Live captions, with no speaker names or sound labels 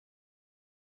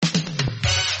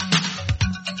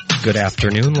Good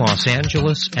afternoon, Los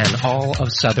Angeles and all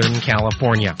of Southern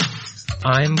California.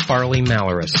 I'm Farley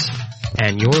Malaris,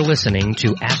 and you're listening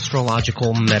to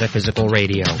Astrological Metaphysical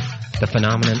Radio, the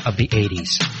phenomenon of the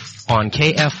 80s, on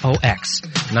KFOX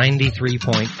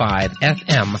 93.5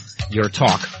 FM, your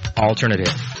talk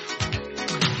alternative.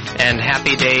 And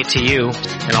happy day to you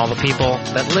and all the people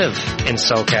that live in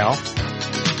SoCal.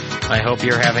 I hope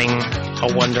you're having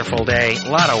a wonderful day. A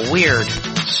lot of weird,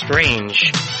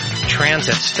 strange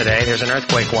transits today. There's an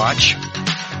earthquake watch.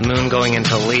 Moon going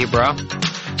into Libra.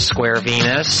 Square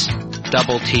Venus.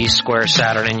 Double T square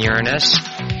Saturn and Uranus.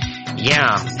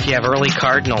 Yeah, if you have early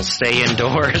cardinals, stay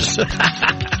indoors.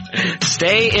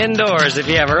 Stay indoors if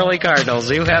you have early cardinals.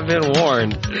 You have been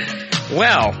warned.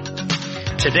 Well,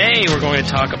 today we're going to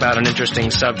talk about an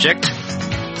interesting subject.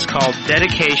 It's called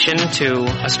dedication to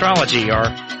astrology, or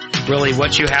really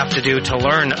what you have to do to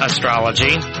learn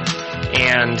astrology.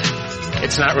 And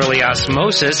it's not really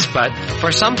osmosis, but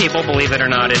for some people, believe it or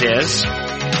not, it is.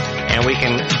 And we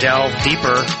can delve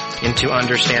deeper into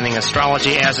understanding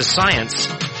astrology as a science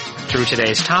through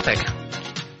today's topic.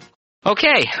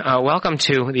 Okay, welcome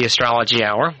to the Astrology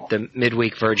Hour, the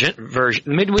midweek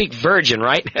virgin,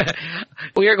 right?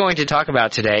 We are going to talk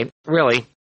about today, really,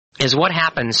 is what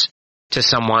happens to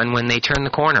someone when they turn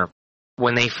the corner,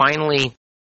 when they finally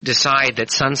decide that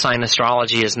Sun-Sign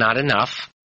Astrology is not enough.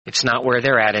 It's not where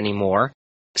they're at anymore.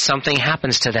 Something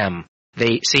happens to them.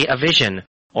 They see a vision,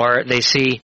 or they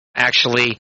see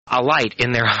actually a light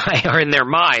in their eye or in their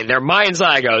mind. Their mind's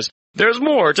eye goes, there's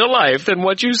more to life than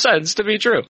what you sense to be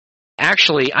true.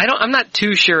 Actually, I'm not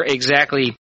too sure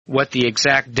exactly what the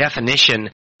exact definition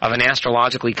of an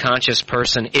astrologically conscious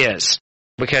person is,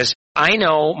 because I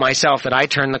know myself that I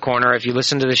turned the corner. If you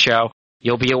listen to the show,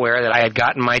 you'll be aware that I had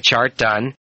gotten my chart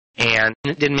done, and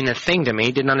it didn't mean a thing to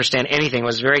me, didn't understand anything, it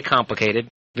was very complicated,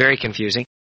 very confusing.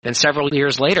 Then several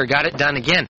years later, got it done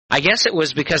again. I guess it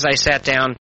was because I sat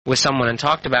down with someone and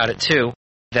talked about it too,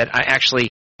 that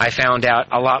I found out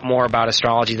a lot more about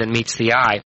astrology than meets the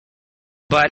eye.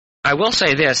 But I will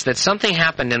say this, that something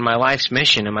happened in my life's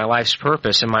mission, in my life's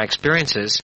purpose, in my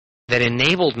experiences, that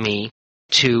enabled me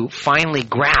to finally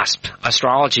grasp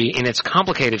astrology in its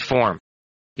complicated form.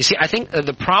 You see, I think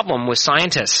the problem with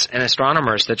scientists and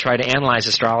astronomers that try to analyze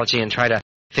astrology and try to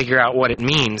figure out what it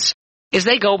means is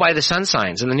they go by the sun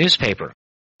signs in the newspaper.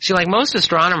 See, like most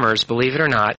astronomers, believe it or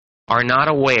not, are not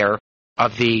aware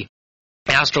of the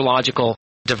astrological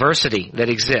diversity that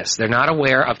exists. They're not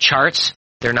aware of charts.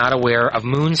 They're not aware of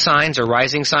moon signs or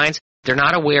rising signs. They're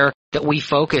not aware that we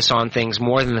focus on things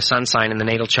more than the sun sign in the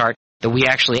natal chart, that we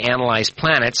actually analyze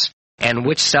planets and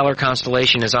which stellar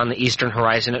constellation is on the eastern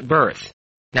horizon at birth.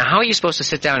 Now, how are you supposed to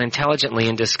sit down intelligently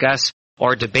and discuss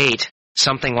or debate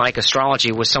something like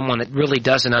astrology with someone that really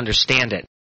doesn't understand it?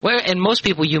 Well, and most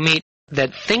people you meet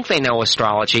that think they know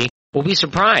astrology will be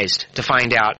surprised to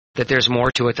find out that there's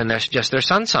more to it than just their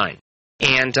sun sign.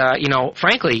 And,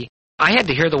 frankly, I had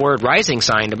to hear the word rising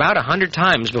sign about 100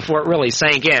 times before it really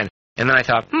sank in. And then I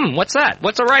thought, what's that?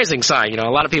 What's a rising sign? A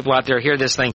lot of people out there hear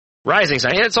this thing, rising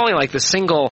sign. And it's only like the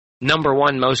single number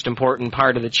one most important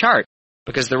part of the chart,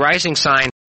 because the rising sign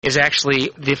is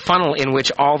actually the funnel in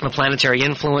which all the planetary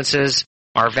influences,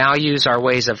 our values, our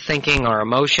ways of thinking, our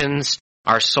emotions,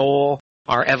 our soul,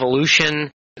 our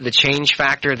evolution, the change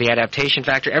factor, the adaptation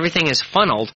factor, everything is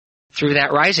funneled through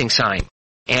that rising sign.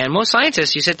 And most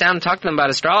scientists, you sit down and talk to them about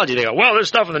astrology, they go, well, there's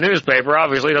stuff in the newspaper,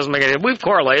 obviously doesn't make any sense. We've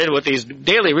correlated what these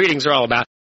daily readings are all about.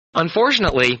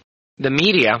 Unfortunately, the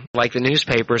media, like the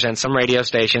newspapers and some radio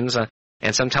stations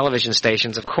and some television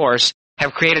stations, of course,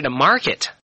 have created a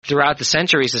market throughout the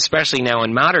centuries, especially now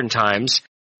in modern times,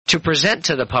 to present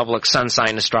to the public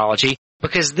sun-sign astrology,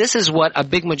 because this is what a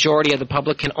big majority of the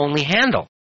public can only handle.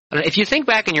 And if you think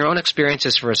back in your own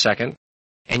experiences for a second,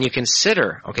 and you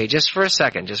consider, okay, just for a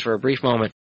second, just for a brief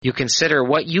moment, you consider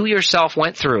what you yourself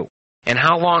went through and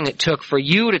how long it took for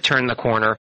you to turn the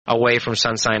corner away from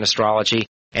sun-sign astrology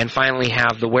and finally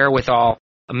have the wherewithal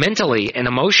mentally and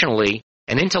emotionally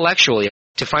and intellectually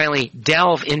to finally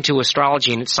delve into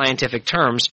astrology in its scientific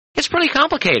terms, it's pretty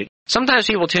complicated. Sometimes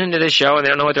people tune into this show and they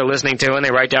don't know what they're listening to, and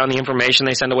they write down the information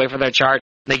they send away for their chart.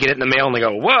 They get it in the mail and they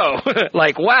go, whoa,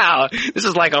 like, wow, this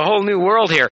is like a whole new world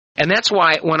here. And that's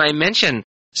why when I mention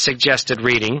suggested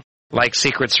reading, like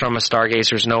Secrets from a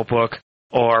Stargazer's Notebook,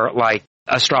 or like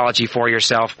Astrology for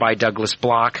Yourself by Douglas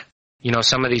Bloch,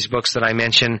 some of these books that I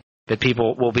mention that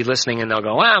people will be listening and they'll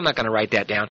go, I'm not going to write that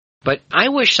down. But I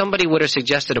wish somebody would have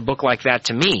suggested a book like that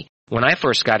to me when I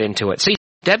first got into it. See,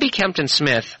 Debbie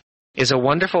Kempton-Smith is a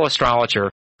wonderful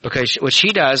astrologer because what she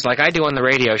does, like I do on the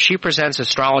radio, she presents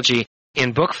astrology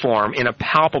in book form in a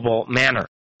palpable manner.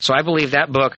 So I believe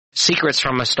that book, Secrets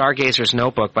from a Stargazer's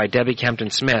Notebook by Debbie Kempton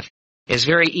Smith, is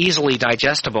very easily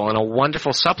digestible and a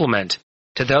wonderful supplement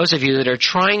to those of you that are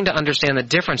trying to understand the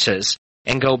differences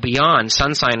and go beyond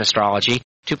sun-sign astrology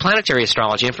to planetary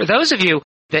astrology. And for those of you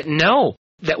that know,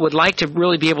 that would like to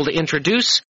really be able to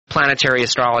introduce planetary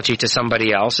astrology to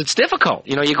somebody else, it's difficult.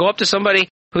 You know, you go up to somebody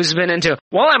who's been into,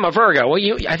 well, I'm a Virgo. Well,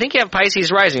 I think you have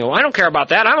Pisces rising. Well, I don't care about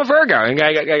that. I'm a Virgo. And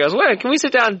the guy goes, well, can we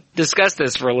sit down and discuss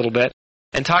this for a little bit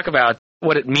and talk about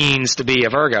what it means to be a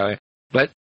Virgo? But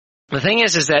the thing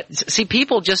is that, see,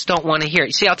 people just don't want to hear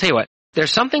it. See, I'll tell you what,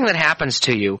 there's something that happens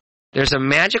to you. There's a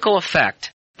magical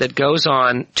effect that goes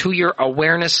on to your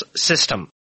awareness system.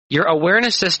 Your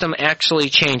awareness system actually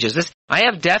changes. I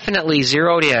have definitely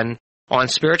zeroed in on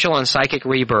spiritual and psychic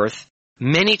rebirth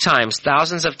many times,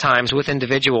 thousands of times with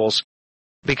individuals,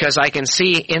 because I can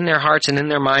see in their hearts and in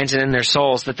their minds and in their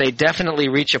souls that they definitely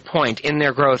reach a point in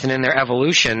their growth and in their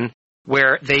evolution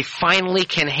where they finally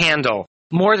can handle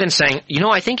more than saying, you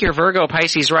know, I think you're Virgo,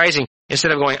 Pisces rising.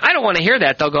 Instead of going, I don't want to hear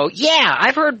that, they'll go, yeah,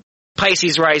 I've heard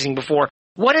Pisces rising before.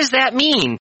 What does that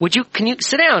mean? Can you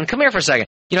sit down? Come here for a second.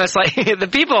 You know, it's like the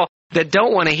people that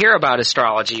don't want to hear about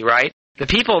astrology, right? The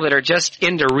people that are just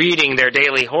into reading their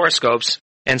daily horoscopes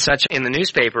and such in the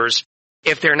newspapers,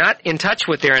 if they're not in touch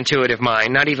with their intuitive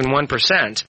mind, not even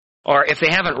 1%, or if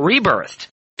they haven't rebirthed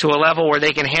to a level where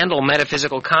they can handle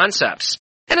metaphysical concepts,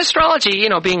 and astrology, you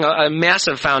know, being a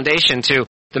massive foundation to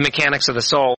the mechanics of the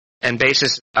soul and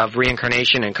basis of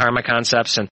reincarnation and karma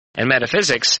concepts and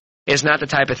metaphysics, is not the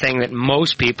type of thing that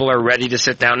most people are ready to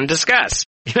sit down and discuss.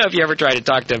 You know, if you ever try to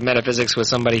talk to metaphysics with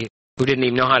somebody who didn't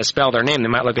even know how to spell their name, they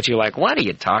might look at you like, what are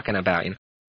you talking about? You know?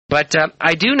 But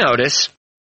I do notice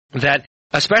that,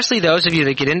 especially those of you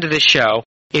that get into this show,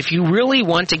 if you really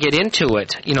want to get into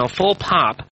it, you know, full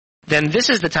pop, then this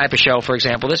is the type of show, for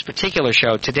example, this particular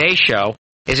show, today's show,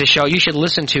 is a show you should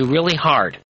listen to really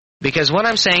hard. Because what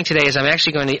I'm saying today is I'm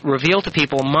actually going to reveal to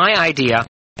people my idea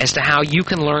as to how you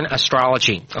can learn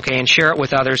astrology, okay, and share it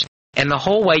with others. And the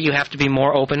whole way you have to be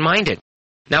more open-minded.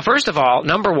 Now, first of all,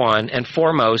 number one and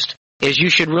foremost is you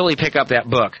should really pick up that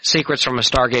book, Secrets from a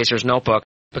Stargazer's Notebook,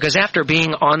 because after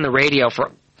being on the radio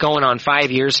for going on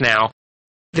 5 years now,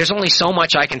 there's only so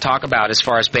much I can talk about as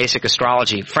far as basic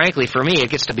astrology. Frankly, for me, it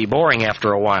gets to be boring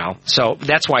after a while. So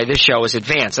that's why this show is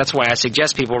advanced. That's why I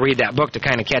suggest people read that book to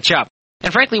kind of catch up.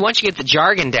 And frankly, once you get the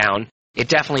jargon down, it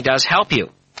definitely does help you.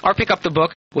 Or pick up the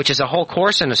book, which is a whole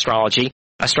course in astrology,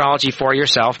 Astrology for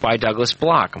Yourself by Douglas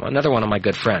Block, another one of my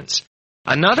good friends.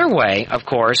 Another way, of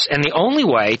course, and the only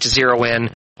way to zero in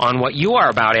on what you are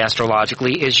about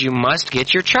astrologically is you must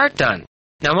get your chart done.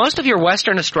 Now, most of your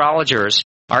Western astrologers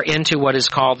are into what is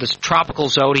called the tropical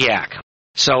zodiac.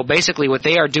 So basically what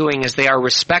they are doing is they are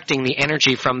respecting the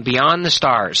energy from beyond the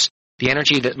stars, the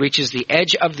energy that reaches the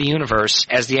edge of the universe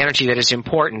as the energy that is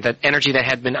important, that energy that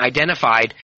had been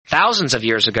identified thousands of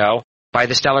years ago by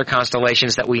the stellar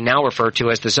constellations that we now refer to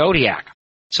as the zodiac.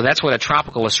 So that's what a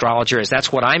tropical astrologer is.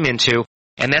 That's what I'm into,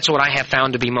 and that's what I have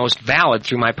found to be most valid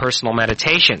through my personal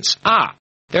meditations.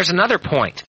 There's another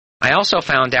point. I also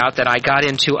found out that I got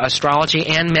into astrology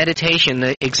and meditation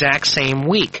the exact same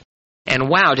week. And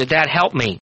wow, did that help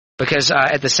me. Because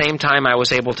at the same time I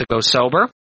was able to go sober,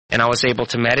 and I was able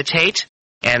to meditate,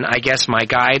 and I guess my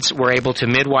guides were able to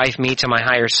midwife me to my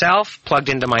higher self, plugged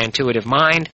into my intuitive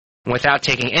mind. Without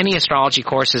taking any astrology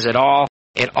courses at all,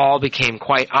 it all became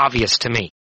quite obvious to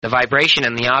me. The vibration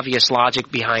and the obvious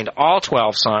logic behind all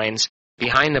 12 signs,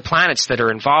 behind the planets that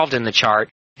are involved in the chart,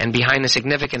 and behind the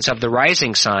significance of the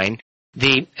rising sign,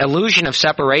 the illusion of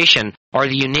separation or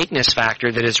the uniqueness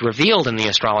factor that is revealed in the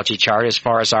astrology chart as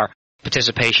far as our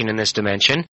participation in this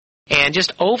dimension, and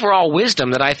just overall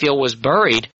wisdom that I feel was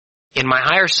buried in my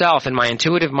higher self, in my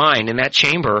intuitive mind, in that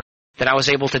chamber, that I was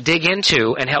able to dig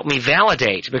into and help me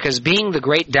validate, because being the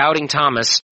great doubting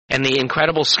Thomas and the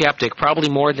incredible skeptic, probably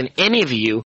more than any of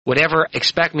you would ever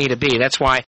expect me to be. That's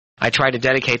why I try to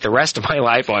dedicate the rest of my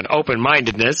life on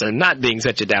open-mindedness and not being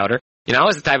such a doubter. You know, I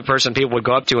was the type of person people would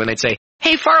go up to and they'd say,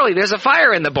 hey, Farley, there's a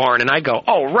fire in the barn. And I'd go,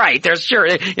 oh, right, there's sure.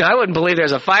 You know, I wouldn't believe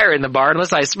there's a fire in the barn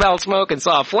unless I smelled smoke and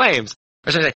saw flames.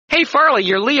 Or something like, hey, Farley,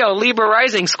 you're Leo, Libra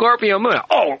rising, Scorpio moon.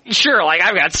 Oh, sure, like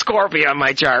I've got Scorpio on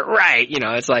my chart. Right. You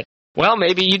know, it's like, well,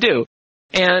 maybe you do.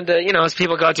 And, you know, as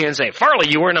people go to you and say, Farley,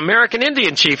 you were an American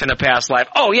Indian chief in a past life.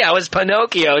 Oh, yeah, it was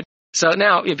Pinocchio. So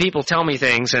now people tell me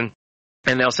things and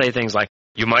they'll say things like,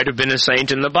 you might have been a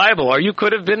saint in the Bible, or you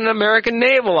could have been an American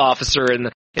naval officer in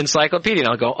the encyclopedia. And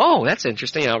I'll go, oh, that's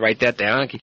interesting. I'll write that down.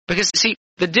 Because, see,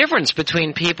 the difference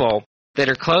between people that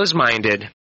are closed-minded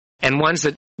and ones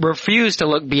that refuse to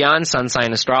look beyond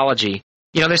sun-sign astrology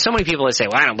There's so many people that say,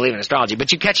 well, I don't believe in astrology,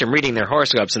 but you catch them reading their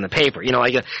horoscopes in the paper.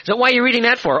 So why are you reading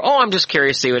that for? Oh, I'm just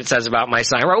curious to see what it says about my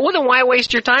sign. Well, then why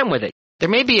waste your time with it? There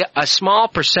may be a small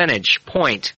percentage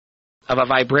point of a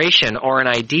vibration or an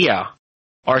idea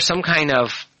or some kind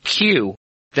of cue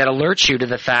that alerts you to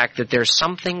the fact that there's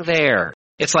something there.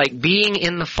 It's like being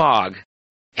in the fog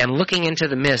and looking into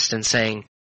the mist and saying,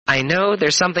 I know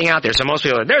there's something out there. So most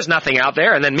people are, there's nothing out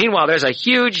there. And then meanwhile, there's a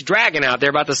huge dragon out there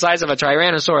about the size of a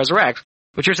Tyrannosaurus Rex.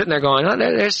 But you're sitting there going, oh,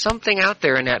 there's something out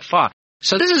there in that fog.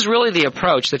 So this is really the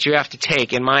approach that you have to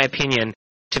take, in my opinion,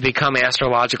 to become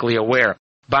astrologically aware.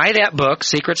 Buy that book,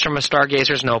 Secrets from a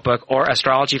Stargazer's Notebook, or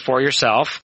Astrology for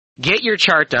Yourself. Get your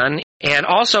chart done, and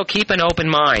also keep an open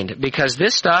mind, because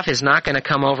this stuff is not going to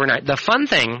come overnight. The fun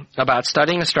thing about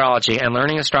studying astrology and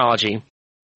learning astrology,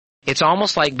 it's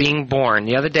almost like being born.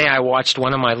 The other day I watched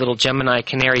one of my little Gemini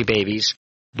canary babies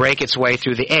break its way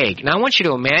through the egg. Now I want you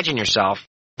to imagine yourself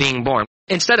being born.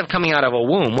 Instead of coming out of a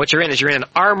womb, what you're in is you're in an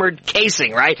armored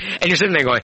casing, right? And you're sitting there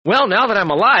going, well, now that I'm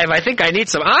alive, I think I need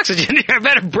some oxygen. I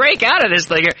better break out of this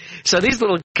thing. So these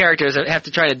little characters have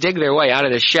to try to dig their way out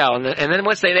of this shell. And then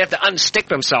once they have to unstick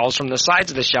themselves from the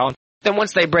sides of the shell. Then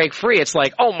once they break free, it's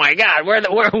like, oh my God,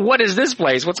 what is this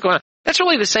place? What's going on? That's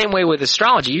really the same way with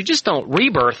astrology. You just don't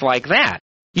rebirth like that.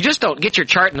 You just don't get your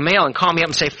chart in the mail and call me up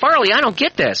and say, Farley, I don't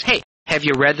get this. Hey, have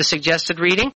you read the suggested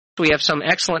reading? We have some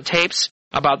excellent tapes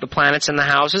about the planets in the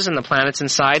houses and the planets in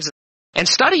sides, and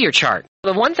study your chart.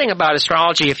 The one thing about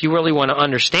astrology, if you really want to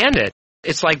understand it,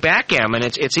 it's like backgammon.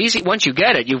 It's easy. Once you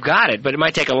get it, you've got it, but it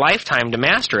might take a lifetime to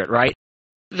master it, right?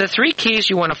 The three keys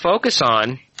you want to focus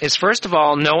on is, first of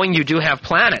all, knowing you do have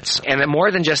planets, and that more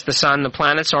than just the sun, the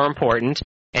planets are important,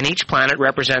 and each planet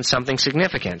represents something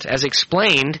significant, as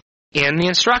explained in the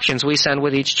instructions we send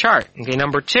with each chart. Okay,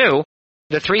 number two,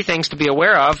 the three things to be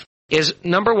aware of is,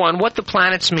 number one, what the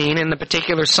planets mean in the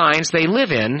particular signs they live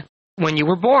in when you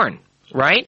were born,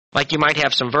 right? Like you might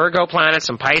have some Virgo planets,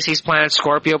 some Pisces planets,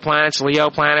 Scorpio planets, Leo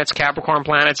planets, Capricorn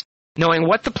planets. Knowing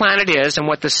what the planet is and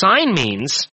what the sign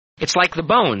means, it's like the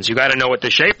bones. You got to know what the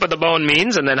shape of the bone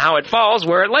means and then how it falls,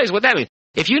 where it lays, what that means.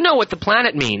 If you know what the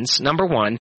planet means, number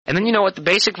one, and then you know what the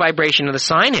basic vibration of the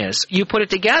sign is, you put it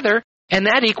together, and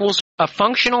that equals a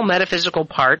functional metaphysical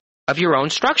part of your own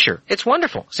structure. It's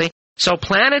wonderful, see? So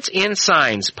planets in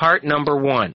signs, part number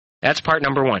one. That's part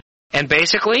number one. And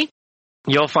basically,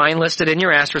 you'll find listed in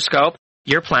your astroscope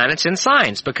your planets in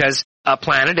signs, because a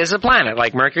planet is a planet,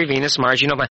 like Mercury, Venus, Mars,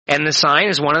 and the sign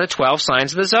is one of the 12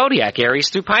 signs of the zodiac, Aries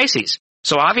through Pisces.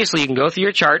 So obviously you can go through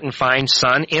your chart and find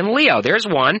Sun in Leo. There's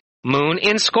one. Moon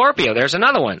in Scorpio. There's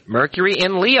another one. Mercury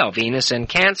in Leo. Venus in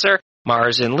Cancer.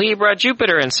 Mars in Libra.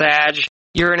 Jupiter in Sag.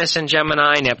 Uranus in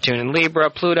Gemini. Neptune in Libra.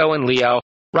 Pluto in Leo.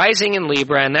 Rising in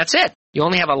Libra, and that's it. You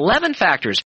only have 11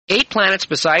 factors, 8 planets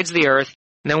besides the Earth,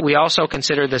 and then we also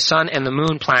consider the Sun and the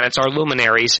Moon planets are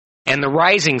luminaries, and the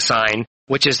rising sign,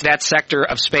 which is that sector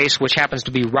of space which happens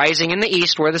to be rising in the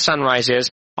east where the sunrise is,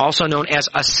 also known as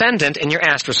ascendant in your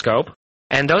astroscope,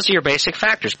 and those are your basic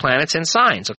factors, planets and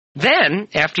signs. Then,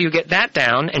 after you get that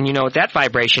down, and you know what that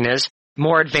vibration is,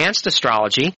 more advanced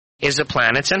astrology is the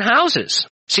planets and houses.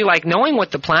 See, like knowing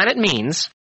what the planet means,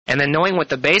 and then knowing what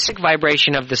the basic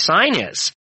vibration of the sign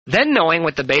is, then knowing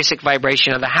what the basic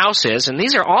vibration of the house is, and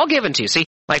these are all given to you. See,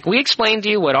 like we explained to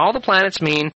you what all the planets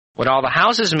mean, what all the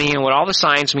houses mean, and what all the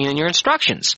signs mean in your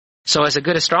instructions. So as a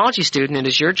good astrology student, it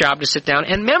is your job to sit down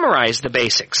and memorize the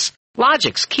basics,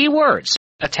 logics, key words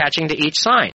attaching to each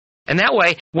sign. And that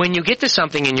way, when you get to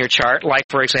something in your chart, like,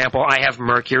 for example, I have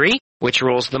Mercury, which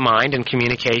rules the mind and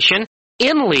communication,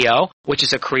 in Leo, which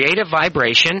is a creative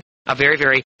vibration, a very,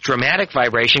 very dramatic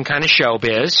vibration, kind of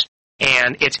showbiz,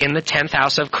 and it's in the 10th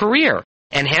house of career.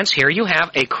 And hence, here you have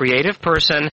a creative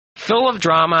person full of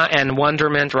drama and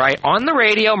wonderment, right? On the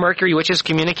radio, Mercury, which is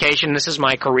communication, this is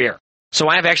my career. So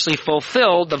I've actually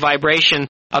fulfilled the vibration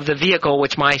of the vehicle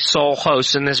which my soul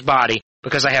hosts in this body,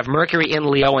 because I have Mercury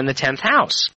in Leo in the 10th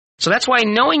house. So that's why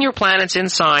knowing your planets in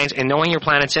signs and knowing your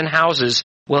planets in houses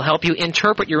will help you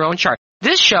interpret your own chart.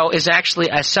 This show is actually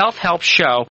a self-help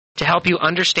show to help you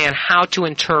understand how to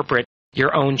interpret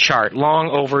your own chart. Long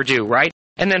overdue, right?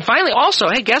 And then finally, also,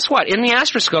 hey, guess what? In the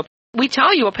astroscope, we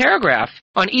tell you a paragraph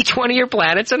on each one of your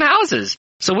planets and houses.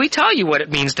 So we tell you what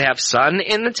it means to have Sun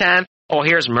in the 10th. Oh,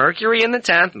 here's Mercury in the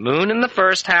 10th, Moon in the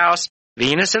 1st house,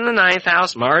 Venus in the 9th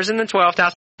house, Mars in the 12th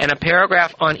house, and a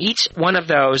paragraph on each one of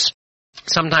those.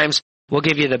 Sometimes we'll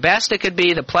give you the best it could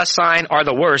be, the plus sign, or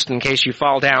the worst in case you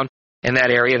fall down in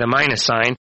that area, the minus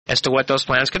sign, as to what those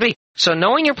planets could be. So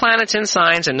knowing your planets in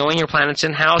signs and knowing your planets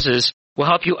in houses will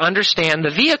help you understand the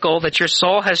vehicle that your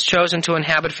soul has chosen to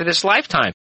inhabit for this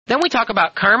lifetime. Then we talk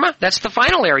about karma. That's the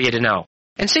final area to know.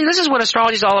 And see, this is what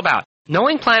astrology is all about.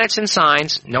 Knowing planets in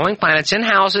signs, knowing planets in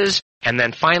houses, and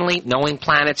then finally knowing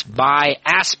planets by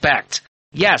aspect.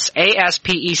 Yes,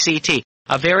 A-S-P-E-C-T,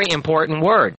 a very important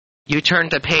word. You turn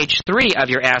to page 3 of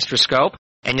your astroscope,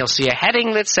 and you'll see a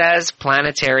heading that says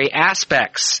planetary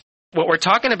aspects. What we're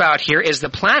talking about here is the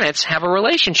planets have a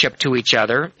relationship to each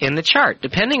other in the chart,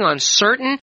 depending on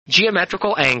certain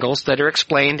geometrical angles that are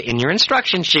explained in your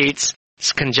instruction sheets.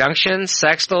 It's conjunctions,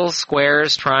 sextiles,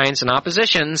 squares, trines, and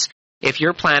oppositions. If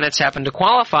your planets happen to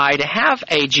qualify to have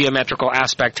a geometrical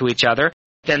aspect to each other,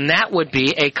 then that would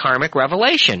be a karmic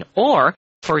revelation. Or,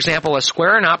 for example, a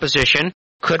square in opposition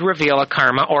could reveal a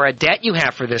karma or a debt you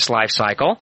have for this life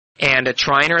cycle, and a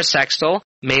trine or a sextile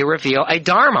may reveal a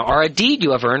dharma or a deed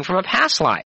you have earned from a past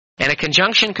life. And a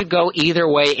conjunction could go either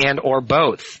way and or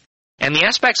both. And the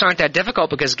aspects aren't that difficult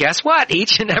because guess what?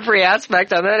 Each and every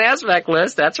aspect on that aspect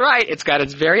list, that's right, it's got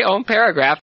its very own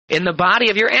paragraph in the body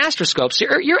of your astroscope. So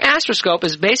your astroscope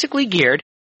is basically geared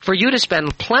for you to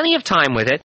spend plenty of time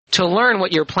with it to learn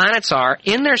what your planets are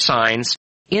in their signs,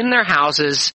 in their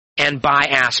houses, and by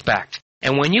aspect.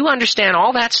 And when you understand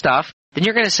all that stuff, then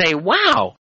you're going to say,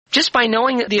 wow, just by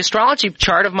knowing the astrology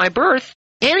chart of my birth,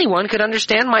 anyone could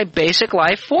understand my basic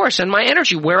life force and my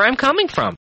energy, where I'm coming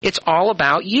from. It's all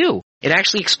about you. It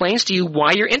actually explains to you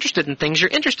why you're interested in things you're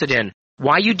interested in,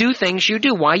 why you do things you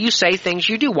do, why you say things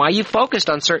you do, why you focused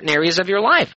on certain areas of your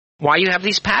life, why you have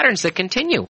these patterns that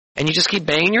continue, and you just keep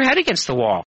banging your head against the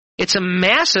wall. It's a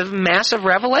massive, massive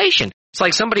revelation. It's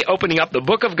like somebody opening up the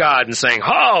book of God and saying,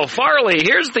 oh, Farley,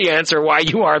 here's the answer why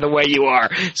you are the way you are,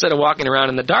 instead of walking around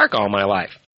in the dark all my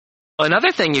life.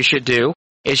 Another thing you should do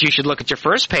is you should look at your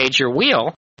first page, your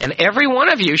wheel, and every one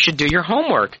of you should do your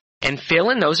homework and fill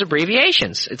in those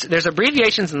abbreviations. There's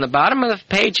abbreviations in the bottom of the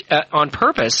page on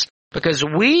purpose because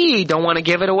we don't want to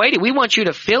give it away. We want you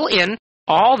to fill in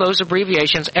all those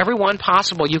abbreviations, every one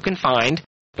possible you can find,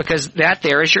 because that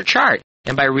there is your chart.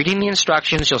 And by reading the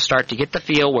instructions, you'll start to get the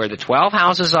feel where the 12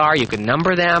 houses are. You can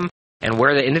number them and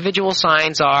where the individual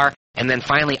signs are. And then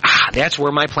finally, that's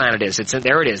where my planet is.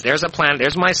 There it is. There's a planet.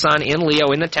 There's my sun in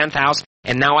Leo in the 10th house.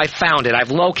 And now I've found it.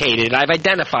 I've located it. I've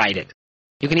identified it.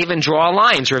 You can even draw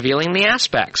lines revealing the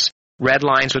aspects. Red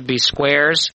lines would be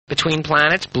squares between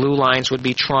planets. Blue lines would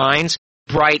be trines.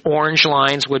 Bright orange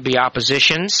lines would be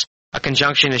oppositions. A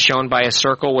conjunction is shown by a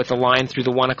circle with a line through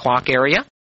the 1 o'clock area.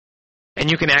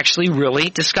 And you can actually really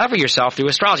discover yourself through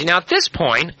astrology. Now, at this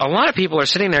point, a lot of people are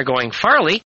sitting there going,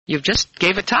 Farley, you've just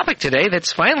gave a topic today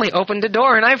that's finally opened a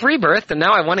door, and I've rebirthed, and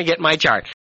now I want to get my chart.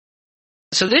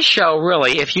 So this show,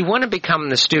 really, if you want to become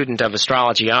the student of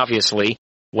astrology, obviously,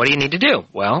 what do you need to do?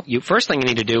 Well, first thing you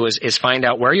need to do is find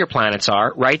out where your planets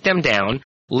are, write them down,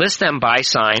 list them by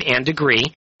sign and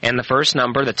degree, and the first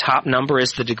number, the top number,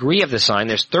 is the degree of the sign.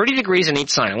 There's 30 degrees in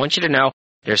each sign. I want you to know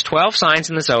there's 12 signs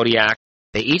in the zodiac.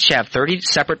 They each have 30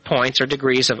 separate points or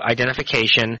degrees of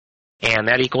identification, and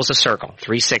that equals a circle,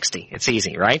 360. It's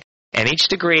easy, right? And each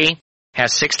degree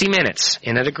has 60 minutes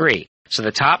in a degree. So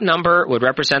the top number would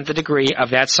represent the degree of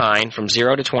that sign from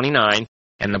 0 to 29,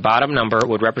 and the bottom number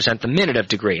would represent the minute of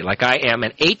degree. Like I am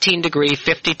an 18-degree,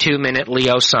 52-minute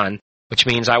Leo sun, which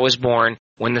means I was born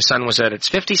when the sun was at its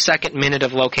 52nd minute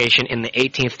of location in the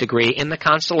 18th degree in the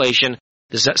constellation,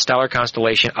 the stellar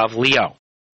constellation of Leo.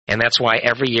 And that's why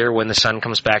every year when the sun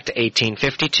comes back to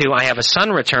 1852, I have a sun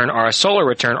return or a solar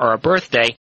return or a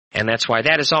birthday, and that's why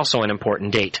that is also an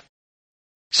important date.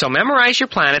 So memorize your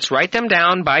planets, write them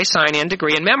down by sign and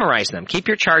degree, and memorize them. Keep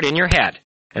your chart in your head,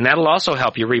 and that'll also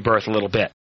help you rebirth a little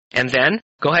bit. And then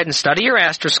go ahead and study your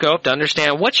astroscope to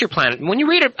understand what's your planet. When you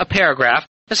read a paragraph,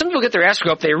 now some people get their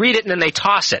astroscope, they read it, and then they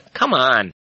toss it. Come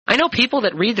on. I know people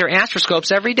that read their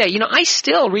astroscopes every day. You know, I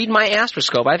still read my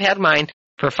astroscope. I've had mine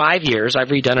for 5 years. I've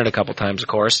redone it a couple times, of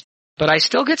course, but I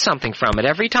still get something from it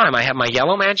every time. I have my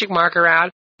yellow magic marker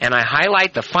out, and I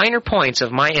highlight the finer points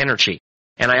of my energy.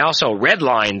 And I also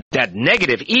redline that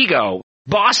negative ego,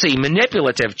 bossy,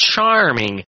 manipulative,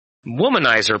 charming,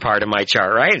 womanizer part of my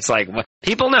chart, right? It's like,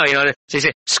 people know, they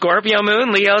say, Scorpio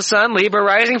moon, Leo sun, Libra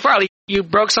rising, Farley, you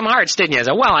broke some hearts, didn't you? I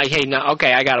said, well,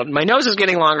 okay, I got it. My nose is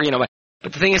getting longer,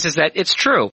 but the thing is that it's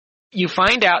true. You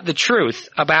find out the truth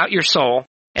about your soul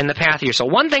and the path of your soul.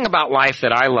 One thing about life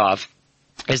that I love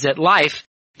is that life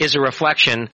is a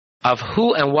reflection of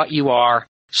who and what you are,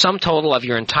 sum total of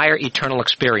your entire eternal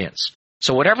experience.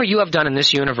 So whatever you have done in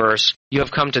this universe, you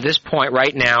have come to this point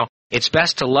right now. It's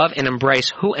best to love and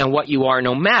embrace who and what you are,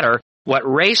 no matter what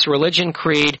race, religion,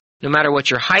 creed, no matter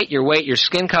what your height, your weight, your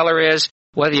skin color is,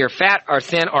 whether you're fat or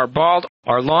thin or bald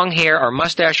or long hair or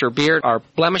mustache or beard or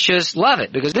blemishes. Love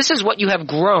it, because this is what you have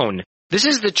grown. This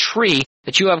is the tree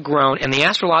that you have grown, and the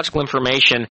astrological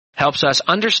information helps us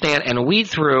understand and weed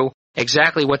through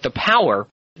exactly what the power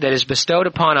that is bestowed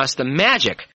upon us, the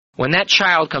magic, when that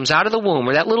child comes out of the womb,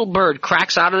 or that little bird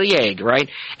cracks out of the egg, right,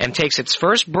 and takes its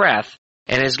first breath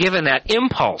and is given that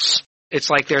impulse. It's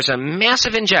like there's a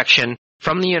massive injection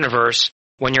from the universe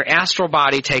when your astral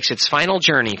body takes its final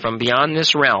journey from beyond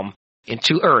this realm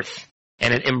into Earth,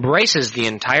 and it embraces the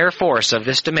entire force of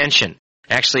this dimension.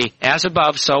 Actually, as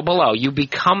above, so below. You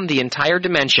become the entire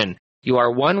dimension. You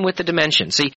are one with the dimension.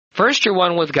 See, first you're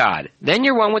one with God, then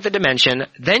you're one with the dimension,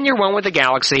 then you're one with the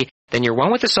galaxy, then you're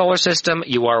one with the solar system,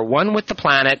 you are one with the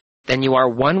planet, then you are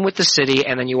one with the city,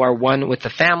 and then you are one with the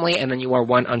family, and then you are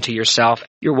one unto yourself.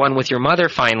 You're one with your mother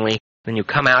finally, then you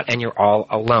come out and you're all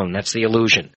alone. That's the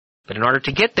illusion. But in order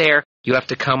to get there, you have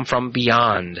to come from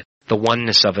beyond the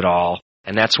oneness of it all.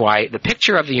 And that's why the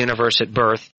picture of the universe at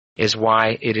birth is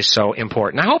why it is so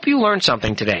important. I hope you learned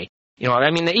something today. You know,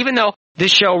 I mean, even though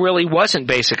this show really wasn't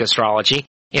basic astrology,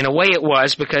 in a way it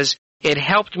was, because it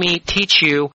helped me teach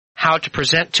you how to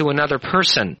present to another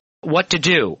person what to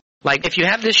do. Like, if you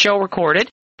have this show recorded,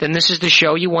 then this is the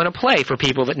show you want to play for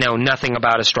people that know nothing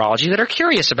about astrology, that are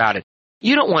curious about it.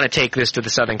 You don't want to take this to the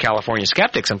Southern California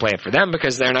skeptics and play it for them,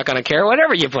 because they're not going to care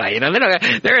whatever you play. You know,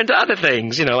 they're into other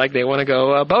things, you know, like they want to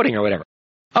go boating or whatever.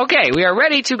 Okay, we are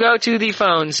ready to go to the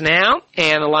phones now,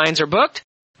 and the lines are booked.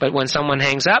 But when someone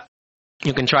hangs up,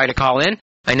 you can try to call in.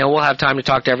 I know we'll have time to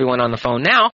talk to everyone on the phone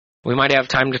now. We might have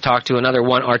time to talk to another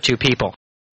one or two people.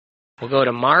 We'll go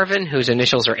to Marvin, whose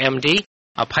initials are MD,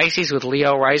 a Pisces with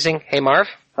Leo rising. Hey, Marv.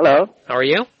 Hello. How are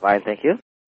you? Fine, thank you.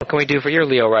 What can we do for your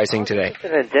Leo rising today? Just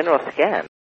in a general scan.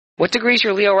 What degree is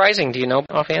your Leo rising? Do you know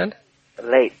offhand?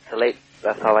 Late.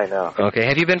 That's all I know. Okay.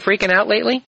 Have you been freaking out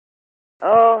lately?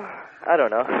 Oh, I don't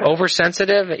know.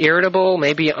 Oversensitive, irritable,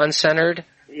 maybe uncentered?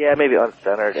 Yeah, maybe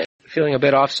uncentered. Feeling a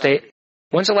bit off state?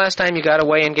 When's the last time you got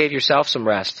away and gave yourself some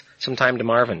rest, some time to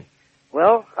Marvin?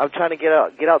 Well, I'm trying to get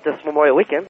out this Memorial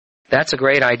weekend. That's a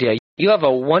great idea. You have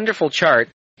a wonderful chart.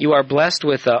 You are blessed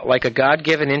with like a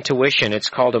God-given intuition. It's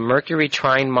called a Mercury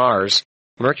trine Mars.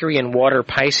 Mercury in water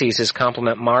Pisces is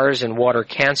complement Mars in water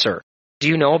Cancer. Do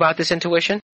you know about this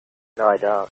intuition? No, I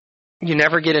don't. You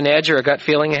never get an edge or a gut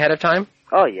feeling ahead of time?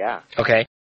 Oh, yeah. Okay.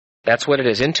 That's what it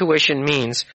is. Intuition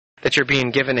means that you're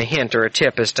being given a hint or a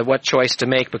tip as to what choice to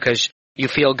make, because you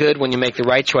feel good when you make the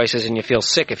right choices and you feel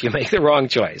sick if you make the wrong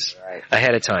choice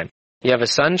ahead of time. You have a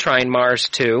Sun trine Mars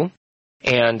too,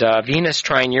 and Venus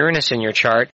trine Uranus in your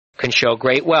chart can show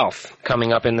great wealth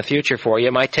coming up in the future for you.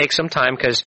 It might take some time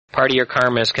because part of your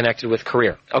karma is connected with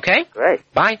career. Okay? Great.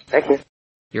 Bye. Thank you.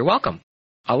 You're welcome.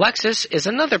 Alexis is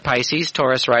another Pisces,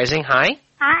 Taurus rising. Hi.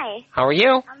 Hi. How are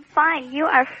you? I'm fine. You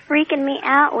are freaking me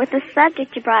out with the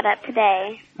subject you brought up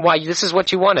today. Why, this is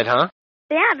what you wanted, huh?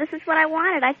 Yeah, this is what I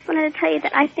wanted. I just wanted to tell you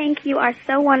that I think you are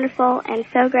so wonderful and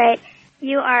so great.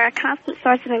 You are a constant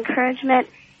source of encouragement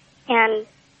and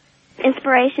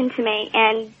inspiration to me,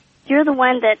 and you're the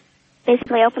one that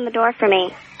basically opened the door for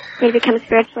me to become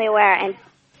spiritually aware, and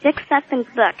Dick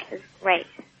Sutphen's book is great.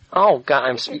 Oh, God,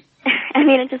 I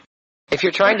mean, it just... If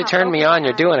you're trying to turn me on,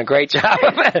 you're doing a great job.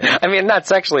 I mean, not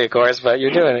sexually, of course, but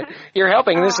you're doing it. You're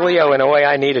helping this Leo in a way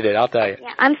I needed it, I'll tell you.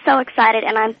 Yeah, I'm so excited,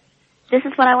 and this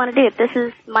is what I want to do. This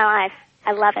is my life.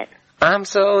 I love it. I'm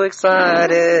so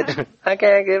excited. I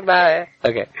can't get by.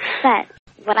 Okay.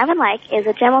 But what I would like is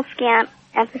a general scan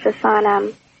emphasis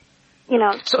on,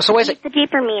 So is it, the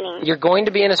deeper meaning. You're going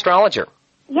to be an astrologer.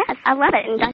 Yes, I love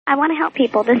it, and I want to help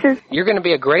people. You're going to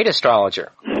be a great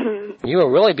astrologer. You will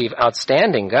really be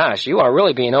outstanding. Gosh, you are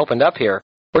really being opened up here.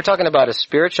 We're talking about a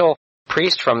spiritual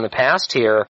priest from the past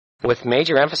here with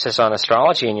major emphasis on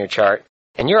astrology in your chart.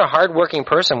 And you're a hard-working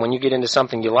person when you get into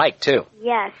something you like, too.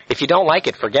 Yes. If you don't like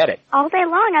it, forget it. All day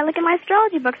long, I look at my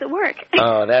astrology books at work.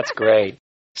 Oh, that's great.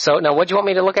 So, now, what do you want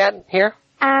me to look at here?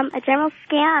 A general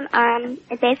scan,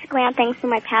 basically on things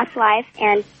from my past life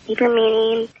and deeper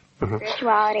meaning,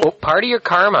 spirituality. Well, part of your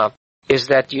karma is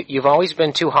that you've always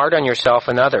been too hard on yourself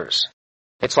and others.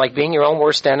 It's like being your own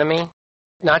worst enemy,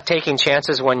 not taking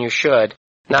chances when you should,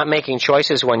 not making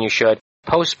choices when you should,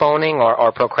 postponing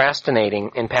or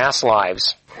procrastinating in past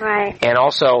lives. Right. And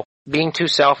also being too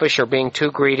selfish or being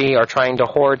too greedy or trying to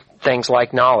hoard things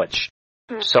like knowledge.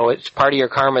 So it's part of your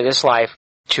karma this life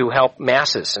to help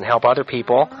masses and help other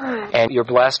people. And you're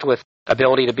blessed with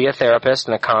ability to be a therapist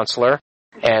and a counselor.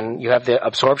 And you have the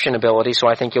absorption ability, so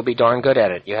I think you'll be darn good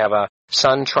at it. You have a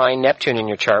Sun trine Neptune in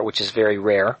your chart, which is very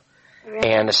rare.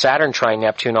 And a Saturn trine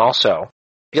Neptune also.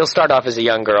 You'll start off as a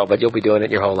young girl, but you'll be doing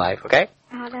it your whole life, okay?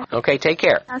 Okay, take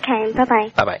care. Okay,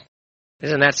 bye-bye. Bye-bye.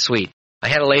 Isn't that sweet? I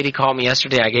had a lady call me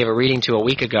yesterday. I gave a reading to a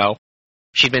week ago.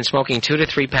 She'd been smoking 2 to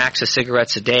 3 packs of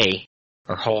cigarettes a day,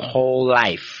 her whole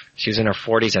life. She was in her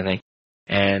 40s, I think.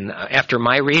 And after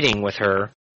my reading with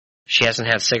her, she hasn't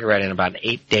had a cigarette in about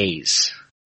 8 days.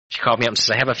 She called me up and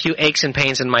says, I have a few aches and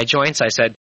pains in my joints. I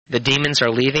said, the demons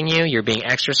are leaving you. You're being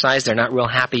exorcised. They're not real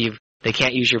happy. They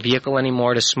can't use your vehicle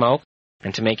anymore to smoke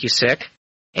and to make you sick.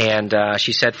 And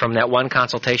she said from that one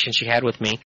consultation she had with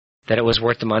me that it was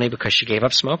worth the money because she gave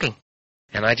up smoking.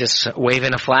 And I just wave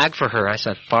in a flag for her. I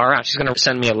said, far out. She's going to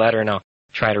send me a letter, and I'll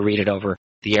try to read it over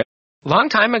the air. Long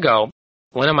time ago,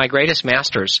 one of my greatest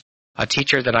masters, a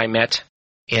teacher that I met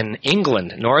in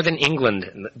England, northern England,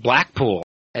 Blackpool,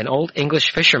 an old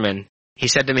English fisherman, he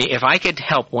said to me, if I could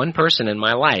help one person in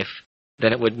my life,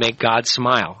 then it would make God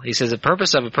smile. He says the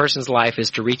purpose of a person's life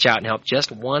is to reach out and help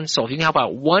just one soul. If you can help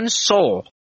out one soul,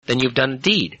 then you've done a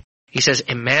deed. He says,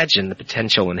 imagine the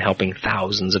potential in helping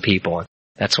thousands of people.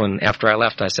 That's when, after I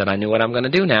left, I said, I knew what I'm going to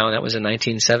do now. And that was in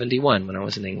 1971 when I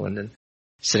was in England. And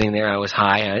sitting there, I was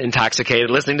high, intoxicated,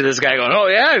 listening to this guy going, oh,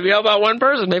 yeah, if you help out one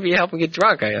person, maybe you help him get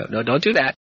drunk. I go, no, don't do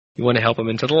that. You want to help him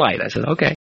into the light. I said,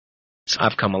 okay. So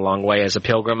I've come a long way as a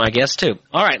pilgrim, I guess, too.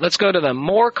 All right, let's go to the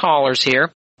more callers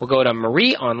here. We'll go to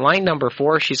Marie on line number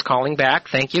 4. She's calling back.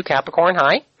 Thank you, Capricorn.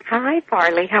 Hi. Hi,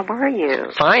 Farley. How are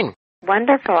you? Fine.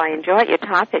 Wonderful. I enjoyed your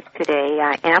topic today.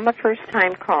 I am a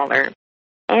first-time caller,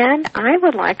 and I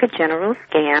would like a general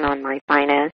scan on my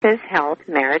finances, health,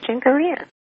 marriage, and career.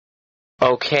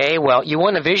 Okay, well, you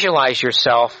want to visualize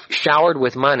yourself showered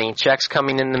with money, checks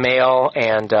coming in the mail,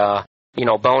 and,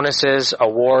 bonuses,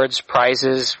 awards,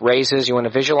 prizes, raises. You want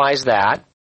to visualize that.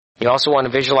 You also want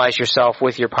to visualize yourself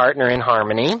with your partner in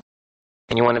harmony.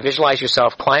 And you want to visualize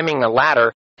yourself climbing a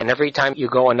ladder, and every time you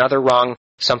go another rung,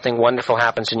 something wonderful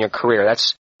happens in your career.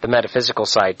 That's the metaphysical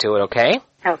side to it, okay?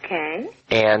 Okay.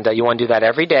 And you want to do that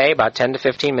every day, about 10 to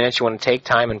 15 minutes. You want to take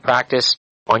time and practice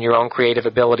on your own creative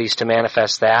abilities to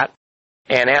manifest that.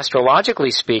 And astrologically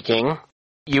speaking,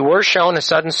 you were shown a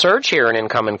sudden surge here in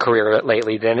income and career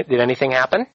lately. Did anything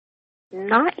happen?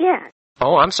 Not yet.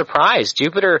 Oh, I'm surprised.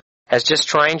 Jupiter has just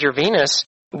trined your Venus.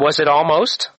 Was it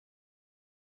almost?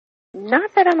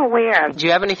 Not that I'm aware of. Do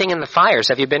you have anything in the fires?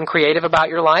 Have you been creative about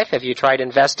your life? Have you tried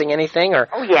investing anything? Or?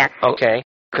 Oh, yes. Okay,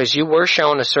 because you were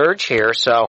shown a surge here,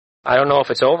 so I don't know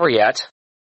if it's over yet.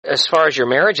 As far as your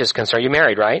marriage is concerned, you're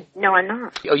married, right? No, I'm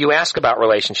not. Oh, you ask about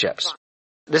relationships.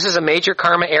 This is a major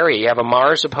karma area. You have a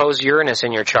Mars opposed Uranus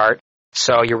in your chart,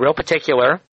 so you're real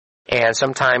particular, and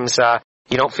sometimes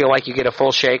you don't feel like you get a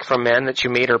full shake from men that you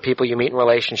meet or people you meet in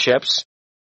relationships.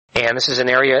 And this is an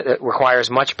area that requires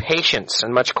much patience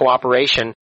and much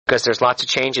cooperation because there's lots of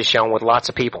changes shown with lots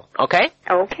of people. Okay?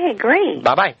 Okay, great.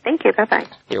 Bye-bye. Thank you. Bye-bye.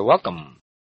 You're welcome.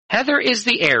 Heather is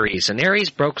the Aries, and Aries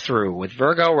broke through with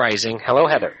Virgo rising. Hello,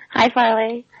 Heather. Hi,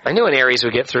 Farley. I knew an Aries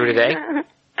would get through today.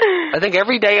 I think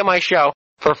every day of my show,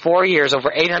 for 4 years,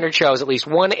 over 800 shows, at least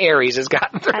one Aries has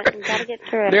gotten through. I've got to get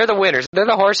through it. They're the winners. They're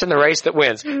the horse in the race that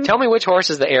wins. Mm-hmm. Tell me which horse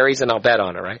is the Aries, and I'll bet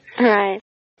on it, right? All right.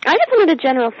 I just wanted a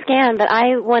general scan, but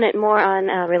I want it more on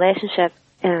relationship,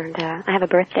 and I have a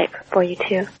birthday for you,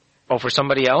 too. Oh, for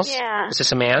somebody else? Yeah. Is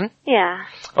this a man? Yeah.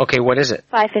 Okay, what is it?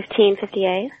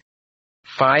 5/15/58.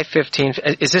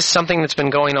 5/15. Is this something that's been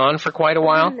going on for quite a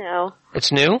while? No.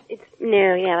 It's new? It's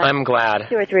new, yeah. Like I'm glad.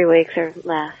 2 or 3 weeks or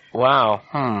less. Wow.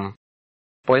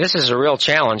 Boy, this is a real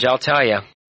challenge, I'll tell you.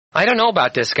 I don't know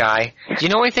about this guy. Do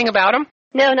you know anything about him?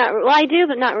 No, well, I do,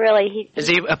 but not really. Is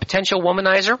he a potential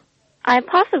womanizer?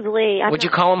 Possibly. Would you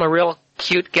call him a real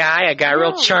cute guy, a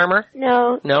real charmer?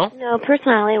 No. No? No,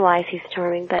 personality-wise, he's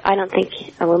charming, but I don't think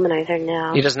he's a womanizer,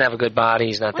 no. He doesn't have a good body.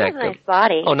 He's not that good. Nice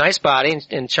body. Oh, nice body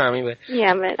and charming. But...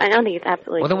 Yeah, but I don't think he's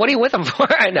absolutely... Well, then what are you with him for?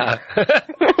 I know.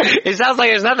 It sounds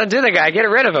like there's nothing to the guy. Get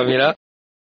rid of him, you know?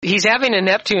 He's having a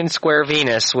Neptune square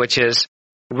Venus, which is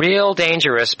real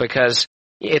dangerous because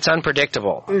it's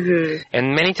unpredictable. Mm-hmm.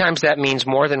 And many times that means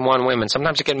more than one woman.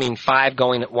 Sometimes it can mean 5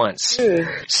 going at once.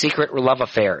 Secret love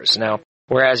affairs. Now,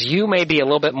 whereas you may be a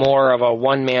little bit more of a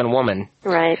one-man woman.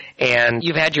 Right. And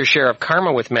you've had your share of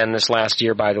karma with men this last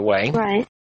year, by the way. Right.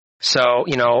 So,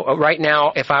 right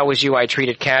now, if I was you, I'd treat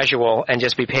it casual and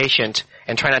just be patient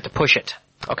and try not to push it.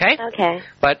 Okay? Okay.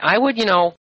 But I would,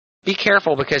 be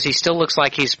careful because he still looks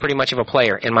like he's pretty much of a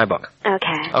player in my book.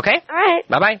 Okay. Okay? All right.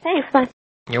 Bye-bye. Thanks. Bye.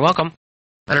 You're welcome.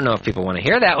 I don't know if people want to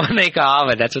hear that when they call,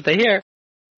 but that's what they hear.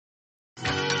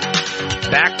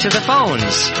 Back to the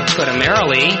phones. Go to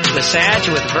Marilee, the Sag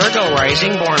with Virgo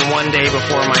rising, born one day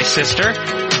before my sister,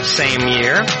 same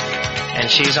year,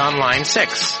 and she's on line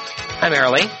 6. Hi,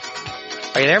 Marilee.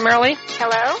 Are you there, Marilee?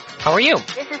 Hello? How are you?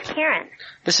 This is Karen.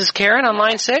 This is Karen on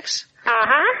line 6?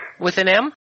 Uh-huh. With an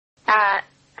M?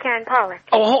 Karen Pollock.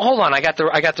 Oh, hold on. I got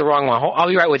the wrong one. I'll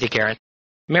be right with you, Karen.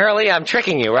 Marilee, I'm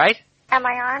tricking you, right? Am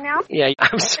I on now? Yeah,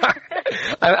 I'm sorry.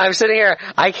 I'm sitting here.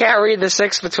 I can't read the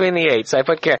 6 between the 8s. I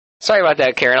put Karen. Sorry about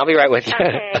that, Karen. I'll be right with you.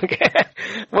 Okay.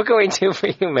 What can we do for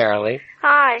you, Marilee?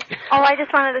 Hi. Oh, I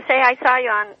just wanted to say I saw you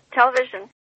on television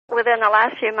within the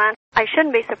last few months. I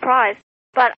shouldn't be surprised,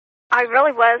 but I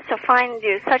really was to find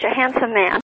you such a handsome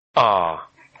man. Oh.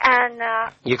 And,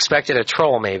 You expected a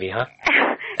troll, maybe, huh?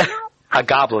 no, A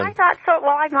goblin. I thought so.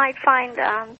 Well, I might find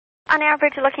an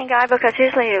average-looking guy, because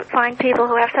usually you find people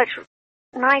who have such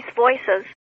nice voices,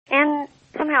 and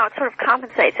somehow it sort of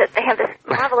compensates it. They have this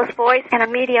marvelous voice and a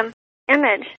medium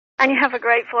image, and you have a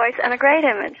great voice and a great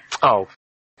image. Oh,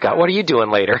 God, what are you doing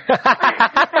later?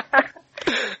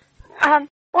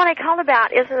 What I called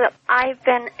about is that I've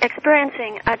been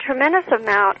experiencing a tremendous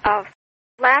amount of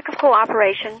lack of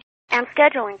cooperation and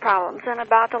scheduling problems in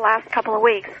about the last couple of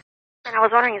weeks. And I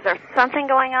was wondering, is there something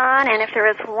going on? And if there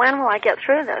is, when will I get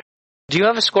through this? Do you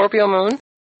have a Scorpio moon?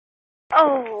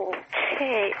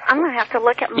 Okay. I'm going to have to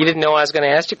look at my... You didn't know I was going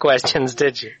to ask you questions,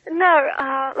 did you?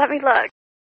 No, let me look.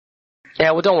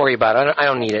 Yeah, well, don't worry about it. I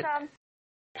don't need it.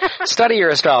 Study your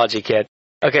astrology, kid.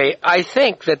 Okay, I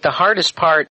think that the hardest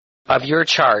part of your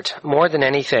chart, more than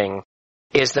anything,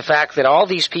 is the fact that all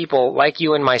these people, like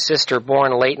you and my sister,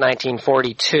 born late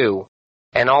 1942,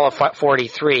 and all of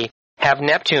 43, have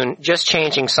Neptune just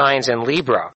changing signs in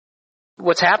Libra.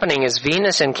 What's happening is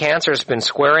Venus in Cancer has been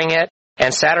squaring it,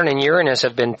 and Saturn and Uranus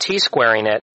have been T-squaring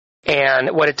it, and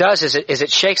what it does is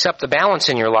it shakes up the balance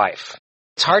in your life.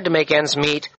 It's hard to make ends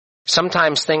meet.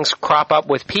 Sometimes things crop up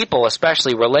with people,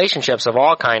 especially relationships of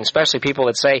all kinds, especially people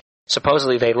that say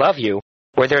supposedly they love you,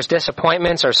 where there's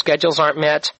disappointments or schedules aren't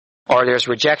met, or there's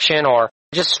rejection, or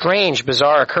just strange,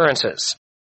 bizarre occurrences.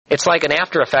 It's like an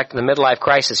after effect of the midlife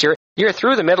crisis. You're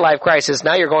through the midlife crisis,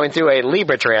 now you're going through a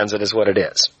Libra transit is what it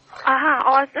is.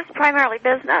 Oh, this is primarily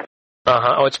business.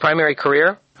 Oh, it's primary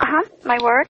career? My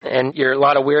work. And a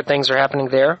lot of weird things are happening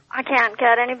there? I can't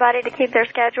get anybody to keep their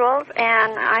schedules,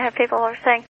 and I have people who are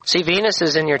saying... See, Venus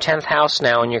is in your 10th house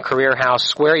now, in your career house,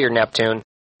 square your Neptune.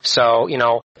 So,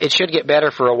 it should get better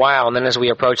for a while, and then as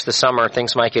we approach the summer,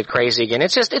 things might get crazy again.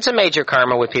 It's a major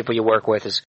karma with people you work with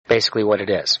is basically what it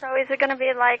is. So is it going to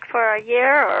be like for a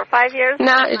year or 5 years?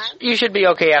 Nah, you should be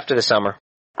okay after the summer.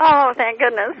 Oh, thank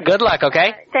goodness. Good luck,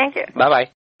 okay? Thank you. Bye-bye.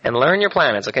 And learn your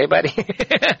planets, okay, buddy?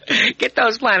 Get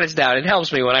those planets down. It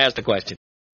helps me when I ask the question.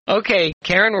 Okay,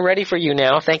 Karen, we're ready for you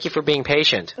now. Thank you for being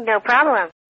patient. No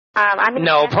problem.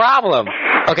 No problem.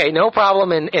 Okay, no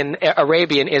problem in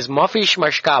Arabian is Mofish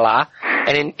Mashkala,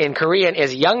 and in Korean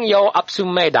is Yangyo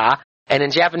Apsumeda, and in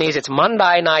Japanese it's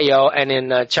Mandai Nayo, and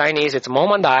in Chinese it's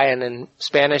Momandai, and in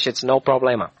Spanish it's No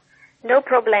Problema. No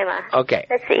problema. Okay.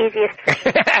 That's the easiest.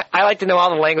 I like to know all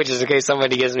the languages in case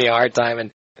somebody gives me a hard time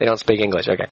and they don't speak English.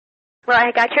 Okay. Well,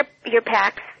 I got your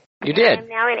packs. You did? I'm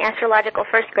now in astrological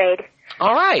first grade.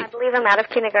 All right. I believe I'm out of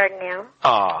kindergarten now.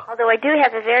 Aw. Although I do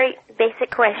have a very basic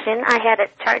question. I had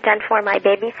a chart done for my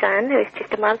baby son, who's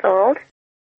just a month old,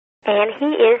 and he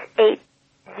is a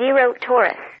 0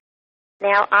 Taurus.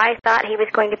 Now, I thought he was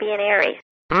going to be an Aries.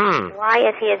 Why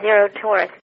is he a 0 Taurus,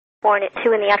 born at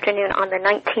 2 in the afternoon on the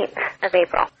 19th of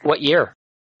April? What year?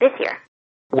 This year.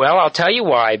 Well, I'll tell you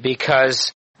why.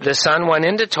 Because the sun went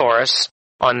into Taurus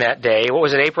on that day. What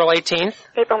was it, April 18th?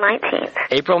 April 19th.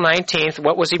 April 19th.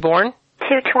 What was he born?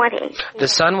 2:20. The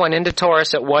sun went into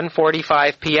Taurus at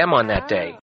 1:45 p.m. on that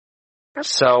day.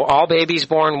 So all babies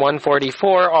born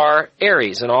 1:44 are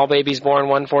Aries, and all babies born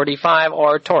 1:45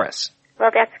 are Taurus.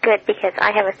 Well, that's good, because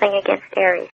I have a thing against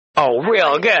Aries. Oh,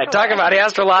 real good. Talk about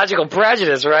astrological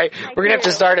prejudice, right? We're going to have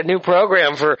to start a new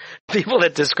program for people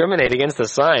that discriminate against the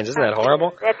signs. Isn't that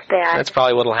horrible? That's bad. That's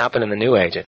probably what will happen in the new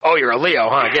age. Oh, you're a Leo,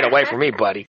 huh? Get away from me,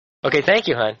 buddy. Okay, thank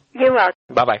you, hon. You're welcome.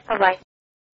 Bye-bye. Bye-bye.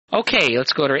 Okay,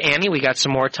 let's go to Annie. We got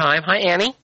some more time. Hi,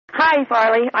 Annie. Hi,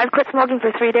 Farley. I've quit smoking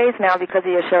for 3 days now because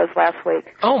of your shows last week.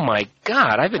 Oh, my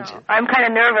God. I'm kind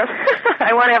of nervous.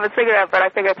 I want to have a cigarette, but I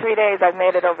figure 3 days I've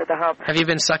made it over the hump. Have you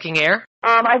been sucking air?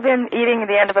 I've been eating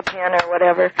the end of a pen or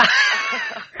whatever.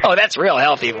 Oh, that's real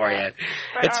healthy for you.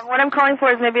 But, what I'm calling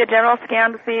for is maybe a general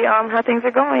scan to see how things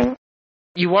are going.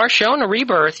 You are shown a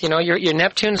rebirth. You know, your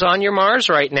Neptune's on your Mars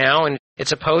right now, and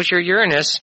it's opposed your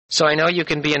Uranus. So I know you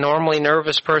can be a normally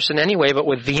nervous person anyway, but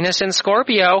with Venus in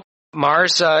Scorpio,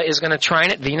 Mars is going to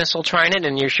trine it, Venus will trine it,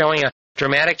 and you're showing a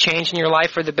dramatic change in your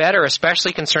life for the better,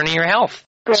 especially concerning your health.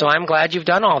 Great. So I'm glad you've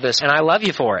done all this, and I love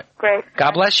you for it. Great.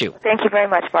 God bless you. Thank you very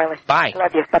much, Farley. Bye.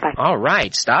 Love you. Bye-bye. All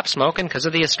right. Stop smoking because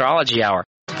of the astrology hour.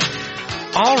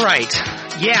 All right.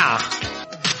 Yeah.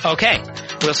 Okay.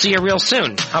 We'll see you real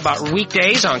soon. How about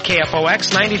weekdays on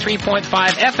KFOX 93.5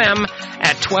 FM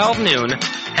at 12 noon.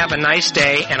 Have a nice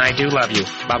day, and I do love you.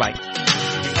 Bye-bye.